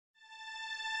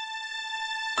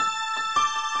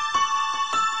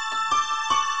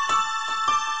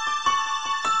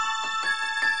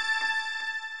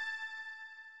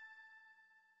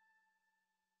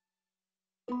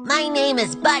name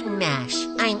is Button Mash.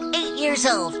 I'm 8 years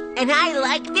old, and I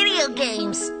like video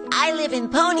games. I live in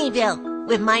Ponyville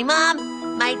with my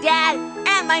mom, my dad,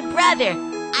 and my brother.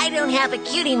 I don't have a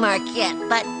cutie mark yet,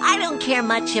 but I don't care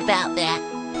much about that.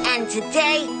 And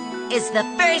today is the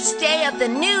first day of the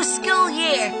new school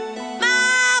year.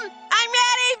 Mom, I'm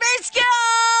ready for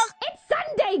school! It's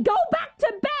Sunday! Go back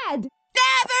to bed!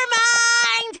 Never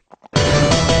mind!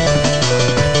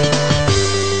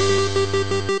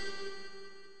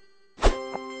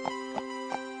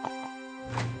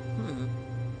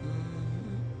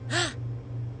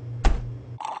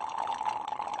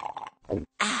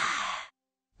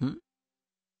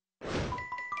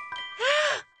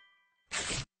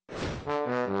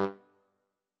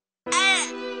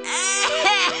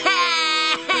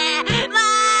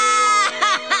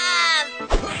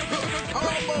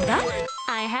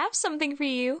 I have something for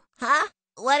you. Huh?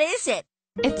 What is it?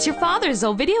 It's your father's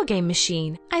old video game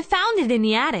machine. I found it in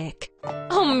the attic.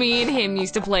 Oh, me and him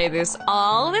used to play this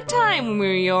all the time when we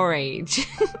were your age.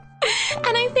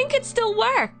 And I think it still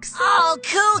works. Oh,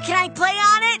 cool. Can I play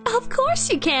on it? Of course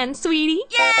you can, sweetie.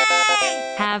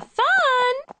 Yay! Have fun!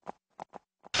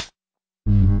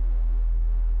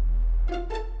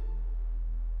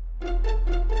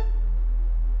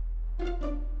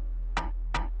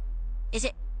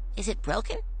 Is it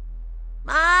broken?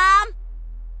 Mom?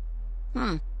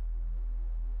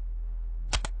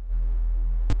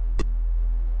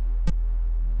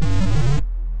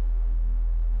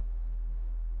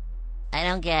 I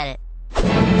don't get it.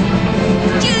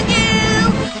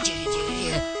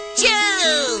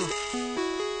 Choo-choo!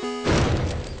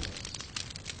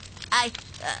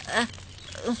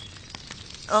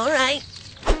 All right.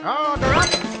 Order up!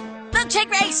 Milkshake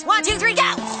race! 1, 2, 3,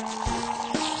 go!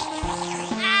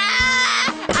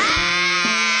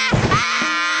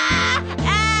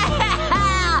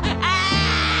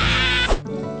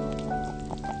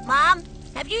 Mom,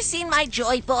 have you seen my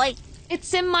Joy Boy?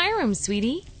 It's in my room,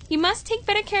 sweetie. You must take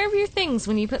better care of your things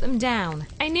when you put them down.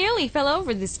 I nearly fell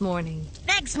over this morning.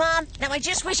 Thanks, Mom. Now I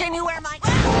just wish I knew where my...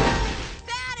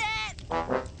 Got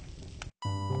it!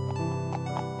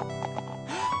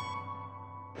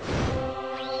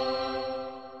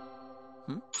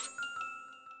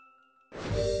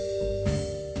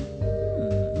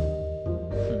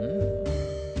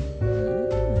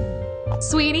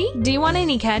 Sweetie, do you want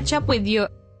any ketchup with your...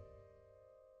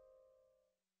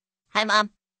 Hi,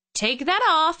 Mom. Take that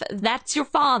off. That's your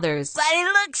father's. But it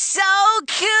looks so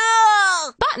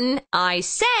cool! Button, I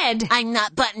said... I'm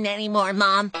not Button anymore,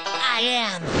 Mom. I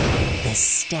am the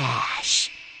Stash.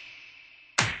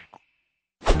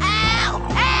 Ow!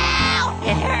 Ow!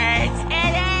 It hurts!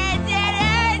 It hurts! It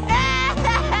hurts!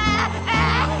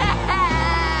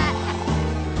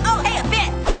 Oh, hey, a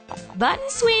bit! Button,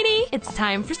 sweetie, it's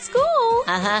time for school.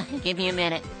 Uh-huh. Give me a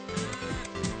minute.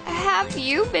 Have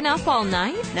you been up all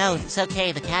night? No, it's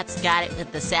okay. The cat's got it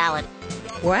with the salad.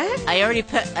 What? I already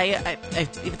put...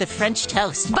 the French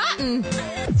toast. Button!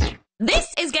 This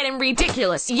is getting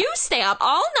ridiculous. You stay up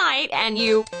all night and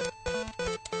you...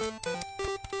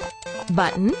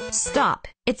 Button, stop.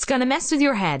 It's gonna mess with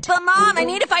your head. But, Mom, I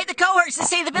need to fight the cohorts to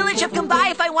save the village of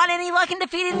Gumbai if I want any luck in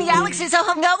defeating the Alexes of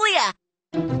Mongolia.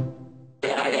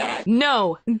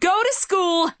 No, go to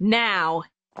school now.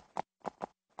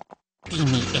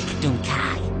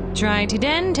 Try to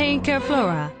den take a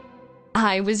flora.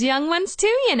 I was young once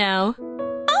too, you know.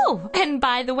 Oh, and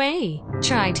by the way,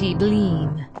 try to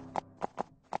bleem.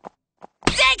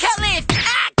 Take a lift!